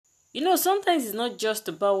Sometimes it's not just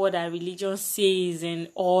about what our religion says and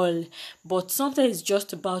all, but sometimes it's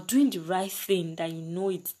just about doing the right thing, that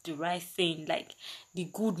it's the right thing, like the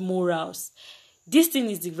good morals. This thing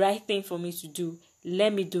is the right thing for me to do.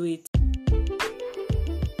 Let me do it.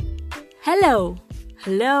 Hello.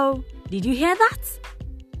 Hello. Did you hear that?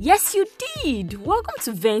 Yes, you did. Welcome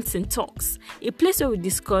to Vents and Talks, a place where we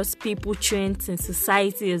discuss people, trends, and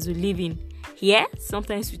society as we live in. Here,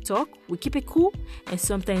 sometimes we talk, we keep it cool, and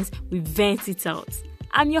sometimes we vent it out.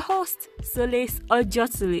 I'm your host, Solace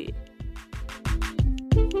Ojotule.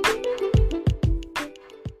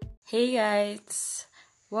 Hey guys,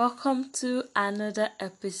 welcome to another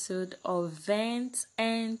episode of Vents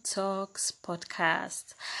and Talks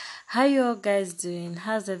podcast. How you all guys doing?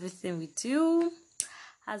 How's everything with you?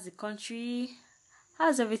 How's the country?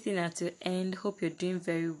 How's everything at your end? Hope you're doing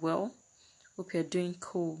very well. Hope you're doing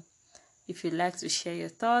cool. If you'd like to share your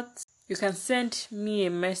thoughts, you can send me a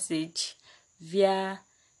message via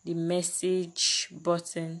the message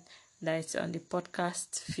button that is on the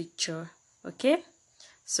podcast feature. Okay?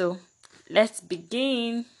 So, let's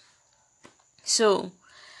begin. So,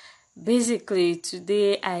 basically,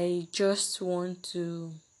 today I just want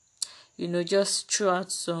to, just throw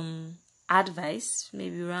out some advice,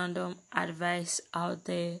 maybe random advice out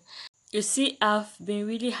there. You see, I've been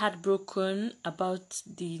really heartbroken about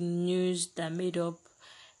the news that made up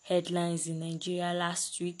headlines in Nigeria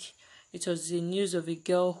last week. It was the news of a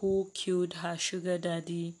girl who killed her sugar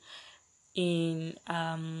daddy in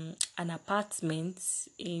an apartment,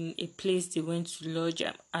 in a place they went to lodge,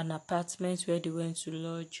 an apartment where they went to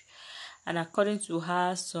lodge. And according to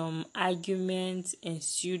her, some arguments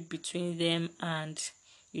ensued between them, and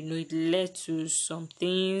it led to some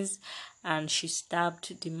things, and she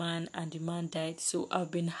stabbed the man and the man died. So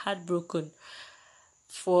I've been heartbroken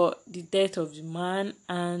for the death of the man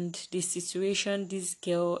and the situation this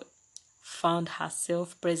girl found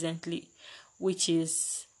herself presently, which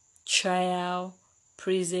is trial,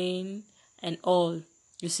 prison, and all.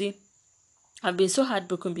 You see, I've been so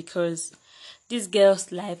heartbroken because this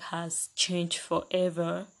girl's life has changed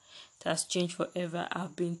forever. It has changed forever.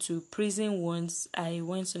 I've been to prison once. I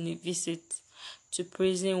went on a visit to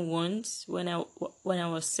prison once when I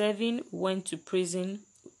was 7. Went to prison.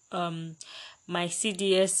 My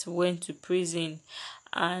CDS went to prison,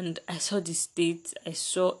 and I saw the state. I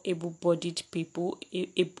saw able-bodied people,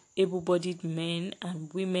 able-bodied men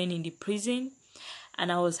and women in the prison,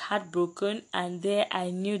 and I was heartbroken. And there I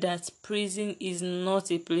knew that prison is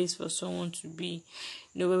not a place for someone to be.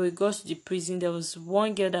 When we got to the prison, there was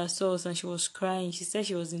one girl that saw us and she was crying. She said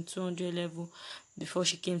she was in 200 level before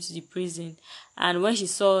she came to the prison. And when she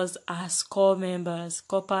saw us as corps members,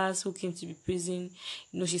 corpers who came to the prison,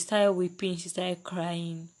 she started weeping, she started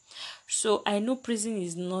crying. So I know prison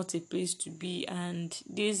is not a place to be, and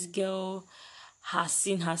this girl has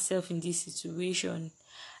seen herself in this situation.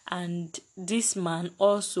 And this man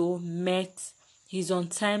also met his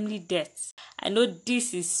untimely death. I know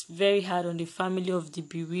this is very hard on the family of the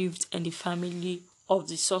bereaved and the family of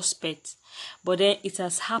the suspect, but then it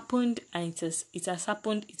has happened, and it has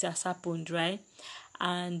happened, right?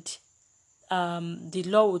 And the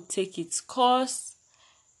law will take its course,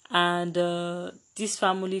 and this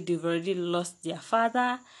family, they've already lost their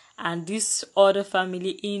father, and this other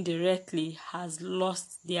family indirectly has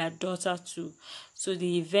lost their daughter too. So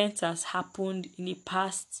the event has happened in the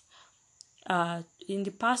past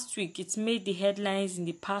week. It's made the headlines in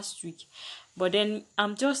the past week. But then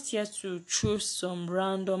I'm just here to throw some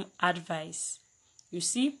random advice. You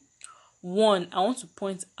see, one, I want to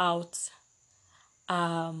point out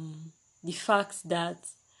the fact that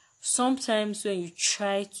sometimes when you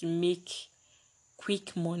try to make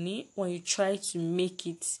quick money, when you try to make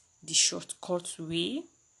it the shortcut way,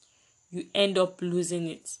 you end up losing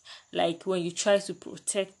it. Like when you try to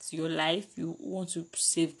protect your life, you want to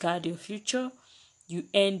safeguard your future, you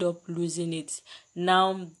end up losing it.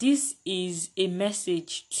 Now, this is a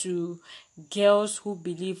message to girls who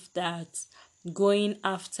believe that going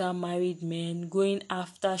after married men, going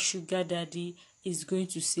after sugar daddy is going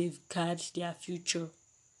to safeguard their future.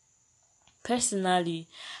 Personally,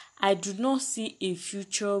 I do not see a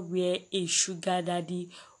future where a sugar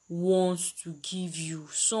daddy wants to give you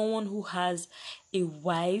someone who has a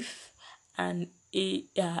wife and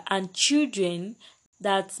and children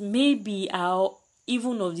that maybe are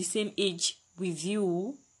even of the same age with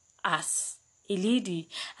you as a lady.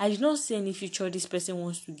 I do not see any future this person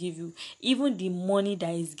wants to give you. Even the money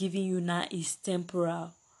that is giving you now is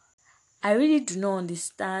temporal. I really do not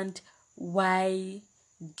understand why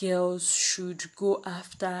girls should go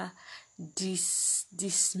after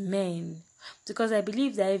these men Because I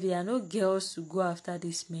believe that if there are no girls to go after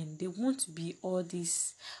these men, they won't be all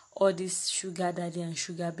this sugar daddy and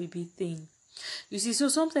sugar baby thing. You see, so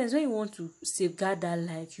sometimes when you want to safeguard that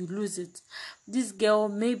life, you lose it. This girl,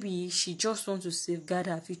 maybe she just wants to safeguard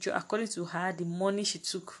her future. According to her, the money she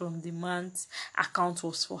took from the man's account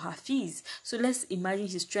was for her fees. So let's imagine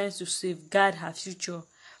she's trying to safeguard her future.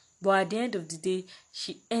 But at the end of the day,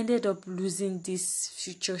 she ended up losing this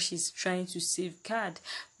future she's trying to safeguard.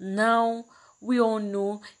 Now, we all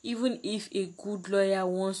know, even if a good lawyer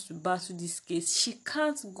wants to battle this case, she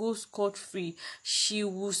can't go scot-free. She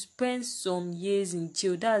will spend some years in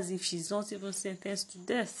jail. That's if she's not even sentenced to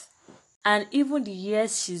death. And even the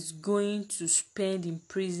years she's going to spend in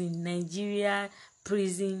prison, Nigeria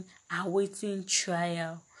prison, awaiting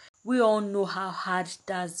trial, we all know how hard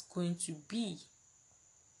that's going to be.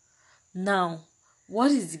 Now,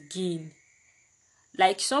 what is the gain?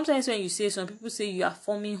 Like sometimes when you say, some people say you are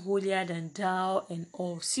forming holier than thou and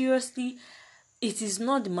all. Seriously, it is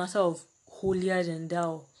not the matter of holier than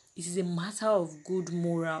thou. It is a matter of good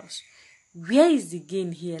morals. Where is the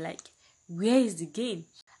gain here? Like, where is the gain?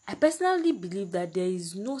 I personally believe that there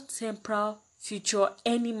is no temporal future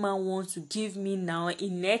any man wants to give me now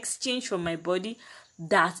in exchange for my body,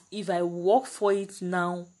 that if I work for it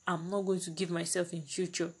now, I'm not going to give myself in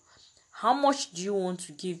future. How much do you want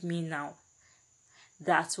to give me now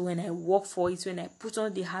that when I work for it, when I put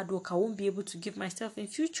on the hard work, I won't be able to give myself in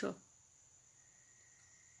future?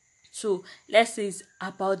 So let's say it's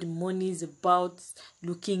about the money, it's about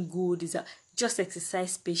looking good, it's just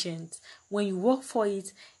exercise patience. When you work for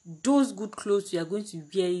it, those good clothes, you are going to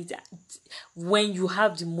wear it. When you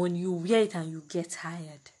have the money, you wear it and you get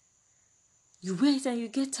tired. You wear it and you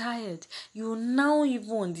get tired. You now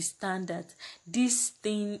even understand that this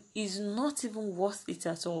thing is not even worth it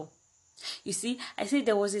at all. You see, I said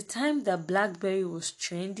there was a time that BlackBerry was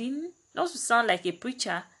trending. Not to sound like a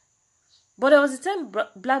preacher, but there was a time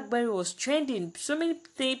BlackBerry was trending. So many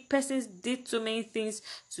persons did so many things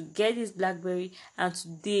to get this BlackBerry. And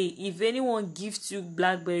today, if anyone gives you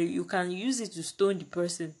BlackBerry, you can use it to stone the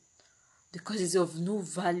person. Because it's of no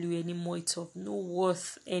value anymore. It's of no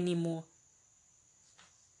worth anymore.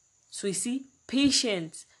 So you see,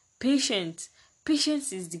 patience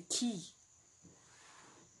is the key.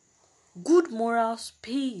 Good morals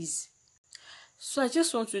pays. So I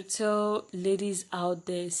just want to tell ladies out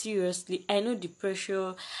there, seriously, I know the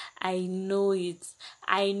pressure, I know it.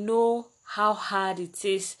 I know how hard it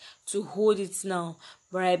is to hold it now.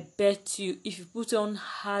 But I bet you, if you put on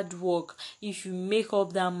hard work, if you make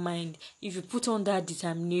up that mind, if you put on that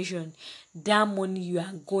determination, that money, you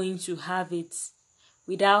are going to have it.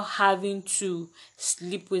 Without having to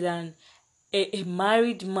sleep with a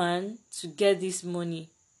married man to get this money,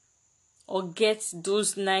 or get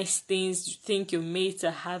those nice things you think your mates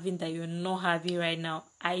are having that you're not having right now.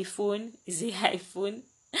 iPhone, is it iPhone?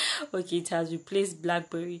 Okay, it has replaced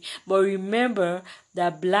BlackBerry. But remember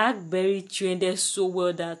that BlackBerry trended so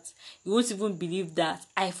well that you won't even believe that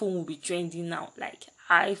iPhone will be trending now. Like,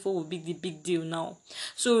 iPhone will be the big deal now.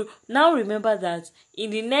 So now remember that in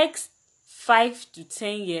the next 5 to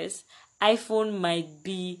 10 years, iPhone might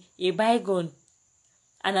be a bygone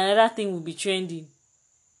and another thing will be trending.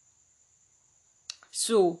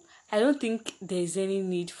 So I don't think there's any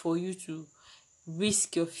need for you to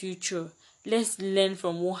risk your future. Let's learn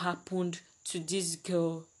from what happened to this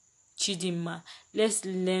girl, Chidinma. Let's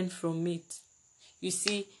learn from it. You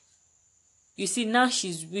see, now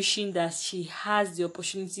she's wishing that she has the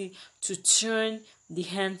opportunity to turn the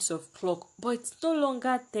hands of clock, but it's no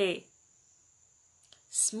longer there.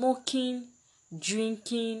 Smoking,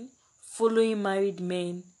 drinking, following married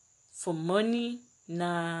men for money,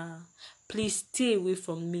 nah. Please stay away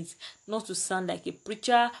from it. Not to sound like a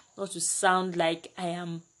preacher, not to sound like I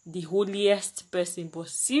am the holiest person, but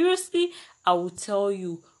seriously, I will tell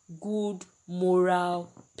you, good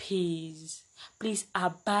moral pays. Please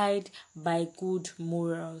abide by good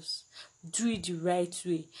morals. Do it the right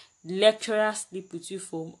way. Lecturers sleep with you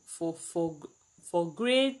for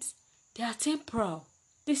grades. They are temporal.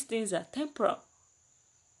 These things are temporal.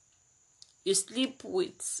 You sleep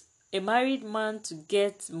with a married man to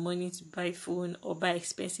get money to buy phone or buy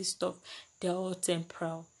expensive stuff. They're all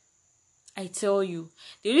temporal. I tell you,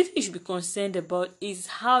 the only thing you should be concerned about is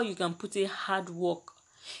how you can put in hard work.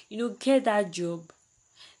 Get that job.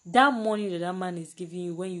 That money that man is giving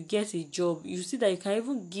you, when you get a job, you see that you can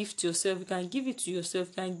even give to yourself. You can give it to yourself.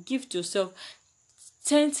 You can give to yourself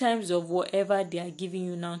 10 times of whatever they are giving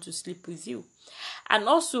you now to sleep with you. And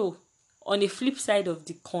also, on the flip side of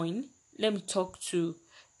the coin, let me talk to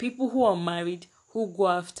people who are married, who go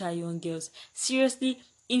after young girls. Seriously,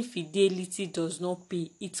 infidelity does not pay.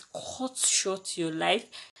 It cuts short your life.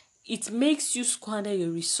 It makes you squander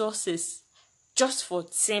your resources just for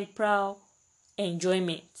temporal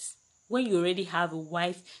enjoyment. When you already have a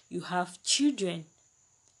wife, you have children,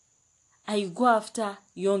 and you go after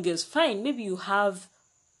young girls, fine, maybe you have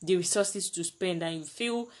the resources to spend and you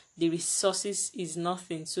feel the resources is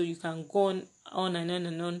nothing, so you can go on and on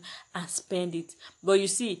and on and spend it. But you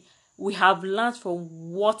see, we have learned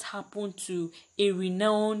from what happened to a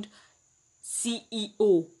renowned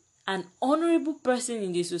CEO, an honorable person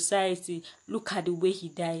in the society. Look at the way he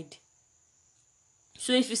died.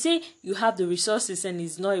 So if you say you have the resources and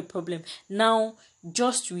it's not a problem, now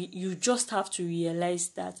you just have to realize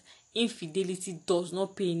that infidelity does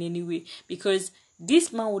not pay in any way, because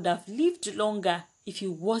this man would have lived longer if he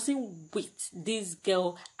wasn't with this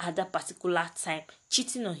girl at that particular time,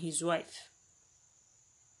 cheating on his wife.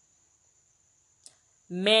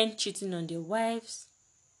 Men cheating on their wives,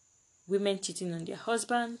 women cheating on their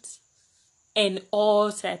husbands, and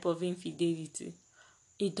all type of infidelity.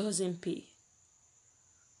 It doesn't pay.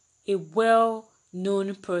 A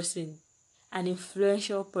well-known person, an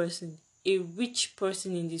influential person, a rich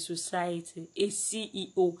person in the society, a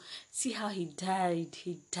CEO. See how he died.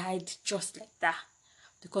 He died just like that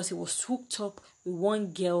because he was hooked up with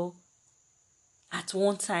one girl at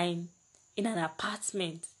one time in an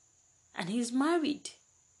apartment, and he's married.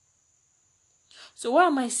 So what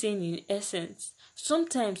am I saying in essence?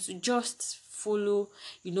 Sometimes to just follow,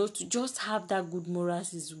 to just have that good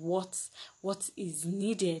morals is what is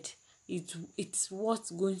needed. It's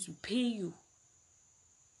what's going to pay you.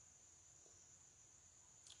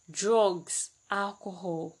 Drugs,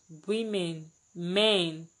 alcohol, women,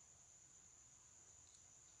 men.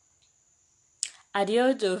 At the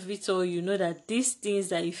end of it all, you know that these things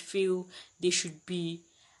that you feel they should be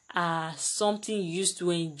something you used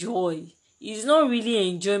to enjoy. It's not really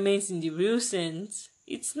enjoyment in the real sense.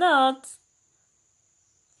 It's not.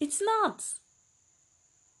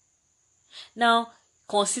 Now,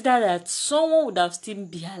 consider that someone would have still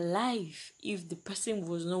been alive if the person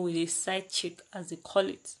was not with a side chick, as they call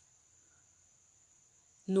it.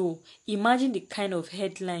 No, imagine the kind of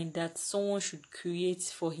headline that someone should create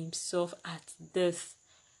for himself at death.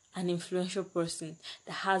 An influential person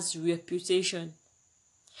that has reputation.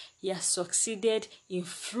 He has succeeded in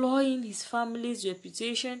flawing his family's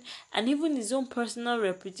reputation and even his own personal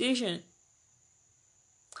reputation.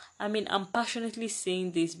 I mean, I'm passionately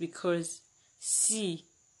saying this because, see,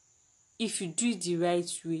 if you do it the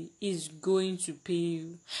right way, it's going to pay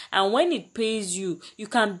you. And when it pays you, you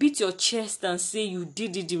can beat your chest and say you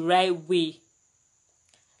did it the right way.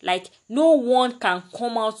 Like, no one can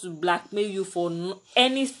come out to blackmail you for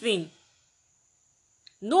anything.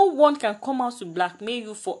 No one can come out to blackmail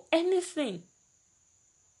you for anything.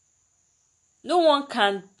 No one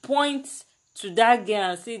can point to that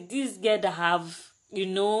girl and say, this girl that have,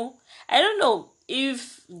 I don't know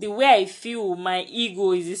if the way I feel, my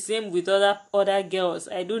ego is the same with other girls.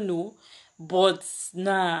 I don't know. But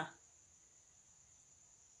nah.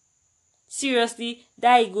 Seriously,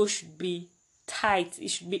 that ego should be tight. It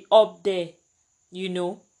should be up there,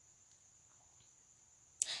 Let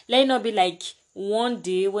it not be like one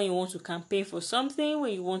day when you want to campaign for something,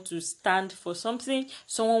 when you want to stand for something,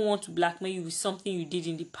 someone wants to blackmail you with something you did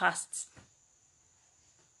in the past.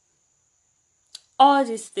 All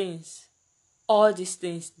these things,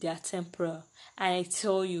 they are temporal. And I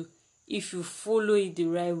tell you, if you follow it the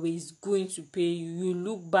right way, it's going to pay you. You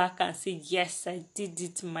look back and say, yes, I did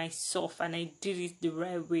it myself and I did it the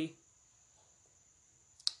right way.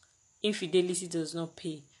 Infidelity does not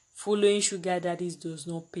pay. Following sugar daddies does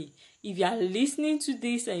not pay. If you are listening to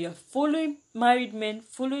this and you are following married men,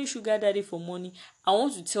 following sugar daddy for money, I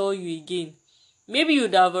want to tell you again. Maybe you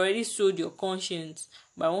would have already sold your conscience,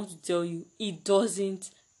 but I want to tell you, it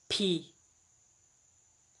doesn't pay.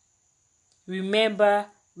 Remember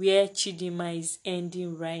where Chidinma is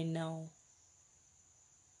ending right now.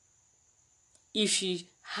 If she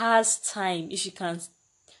has time, if she can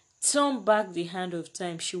turn back the hand of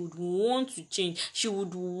time, she would want to change. She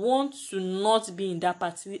would want to not be in that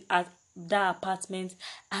apartment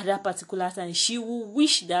at that particular time. She would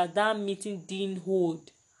wish that meeting didn't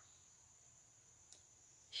hold.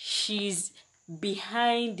 She's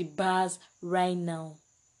behind the bars right now.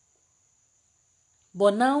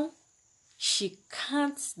 But now, she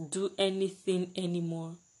can't do anything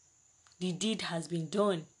anymore. The deed has been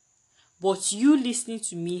done. But you listening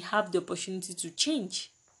to me have the opportunity to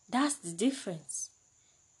change. That's the difference.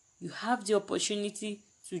 You have the opportunity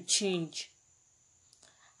to change.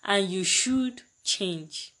 And you should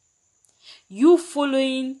change. You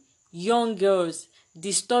following young girls,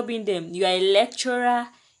 disturbing them. You are a lecturer.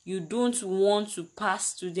 you don't want to pass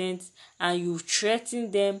students and you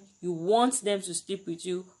threaten them, you want them to sleep with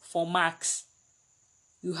you for marks.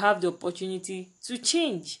 You have the opportunity to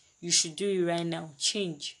change. You should do it right now.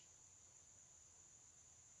 Change.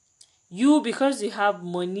 You, because you have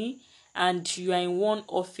money and you are in one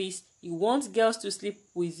office, you want girls to sleep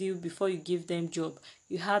with you before you give them job.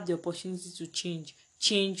 You have the opportunity to change.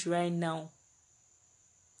 Change right now.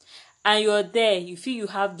 And you're there, you feel you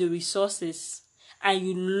have the resources, and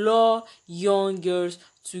you lure young girls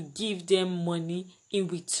to give them money in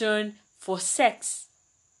return for sex.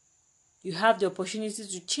 You have the opportunity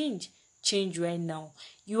to change. Change right now.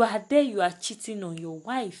 You are there, you are cheating on your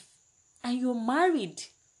wife, and you're married.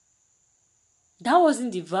 That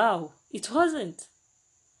wasn't the vow. It wasn't.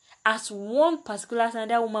 At one particular time,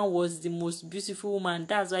 that woman was the most beautiful woman.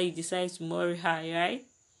 That's why you decided to marry her, right?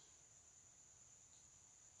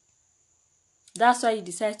 That's why you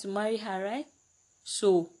decided to marry her, right?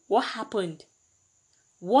 So, what happened?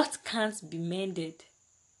 What can't be mended?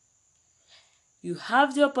 You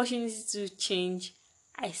have the opportunity to change.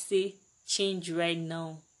 I say change right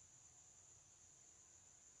now.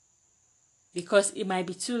 Because it might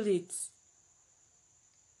be too late.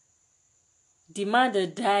 The man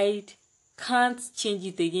that died can't change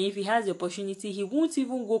it again. If he has the opportunity, he won't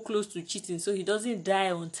even go close to cheating, so he doesn't die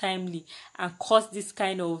untimely and cause this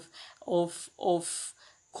kind of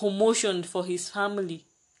commotion for his family.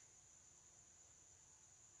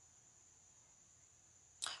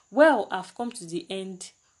 Well, I've come to the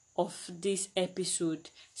end of this episode.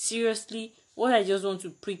 Seriously, what I just want to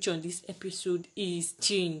preach on this episode is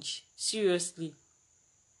change. Seriously.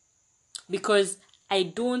 Because I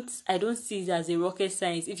don't see it as a rocket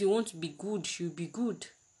science. If you want to be good, you'll be good.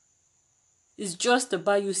 It's just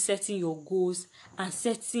about you setting your goals and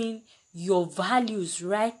setting your values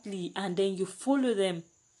rightly, and then you follow them.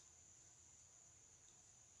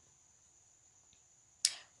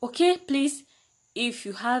 Okay, please, if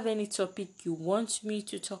you have any topic you want me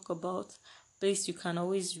to talk about, please, you can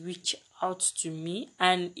always reach out to me.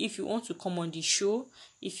 And if you want to come on the show,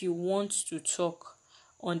 if you want to talk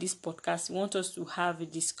on this podcast, you want us to have a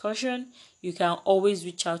discussion, you can always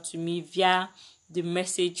reach out to me via the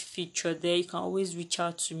message feature there. You can always reach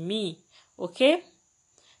out to me. Okay?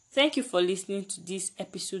 Thank you for listening to this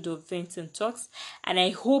episode of Vents and Talks, and I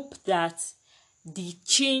hope that the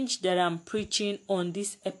change that I'm preaching on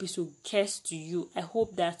this episode gets to you. I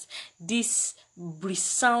hope that this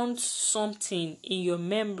resounds something in your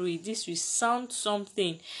memory. This resounds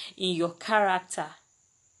something in your character.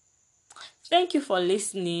 Thank you for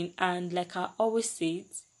listening, and like I always say,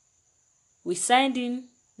 we signed in,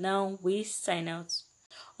 now we sign out.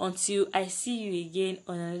 Until I see you again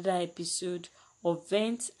on another episode of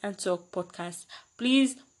Vent and Talk podcast,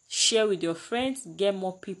 please share with your friends, get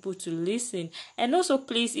more people to listen. And also,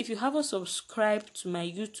 please, if you haven't subscribed to my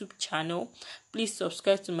YouTube channel, please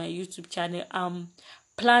subscribe to my YouTube channel. I'm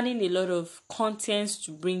planning a lot of contents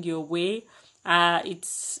to bring your way.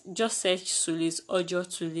 It's just search Sulis Ojo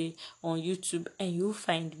Tule on YouTube and you'll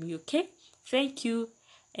find me. Okay, thank you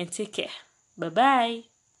and take care. Bye bye.